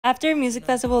After a music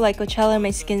festival like Coachella, my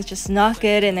skin's just not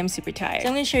good and I'm super tired. So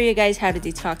I'm going to show you guys how to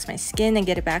detox my skin and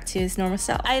get it back to its normal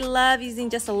self. I love using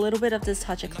just a little bit of this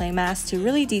Tatcha clay mask to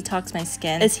really detox my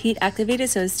skin. It's heat activated,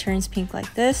 so it turns pink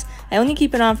like this. I only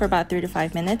keep it on for about 3 to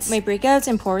 5 minutes. My breakouts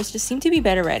and pores just seem to be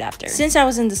better right after. Since I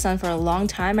was in the sun for a long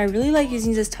time, I really like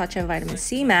using this Tatcha vitamin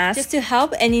C mask just to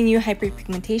help any new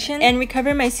hyperpigmentation and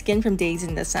recover my skin from days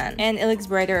in the sun. And it looks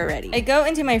brighter already. I go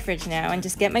into my fridge now and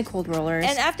just get my cold rollers.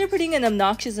 And after putting an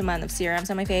obnoxious amount of serums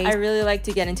on my face, I really like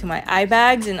to get into my eye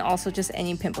bags and also just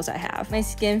any pimples I have. My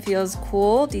skin feels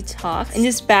cool, detoxed, and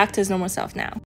just back to its normal self now.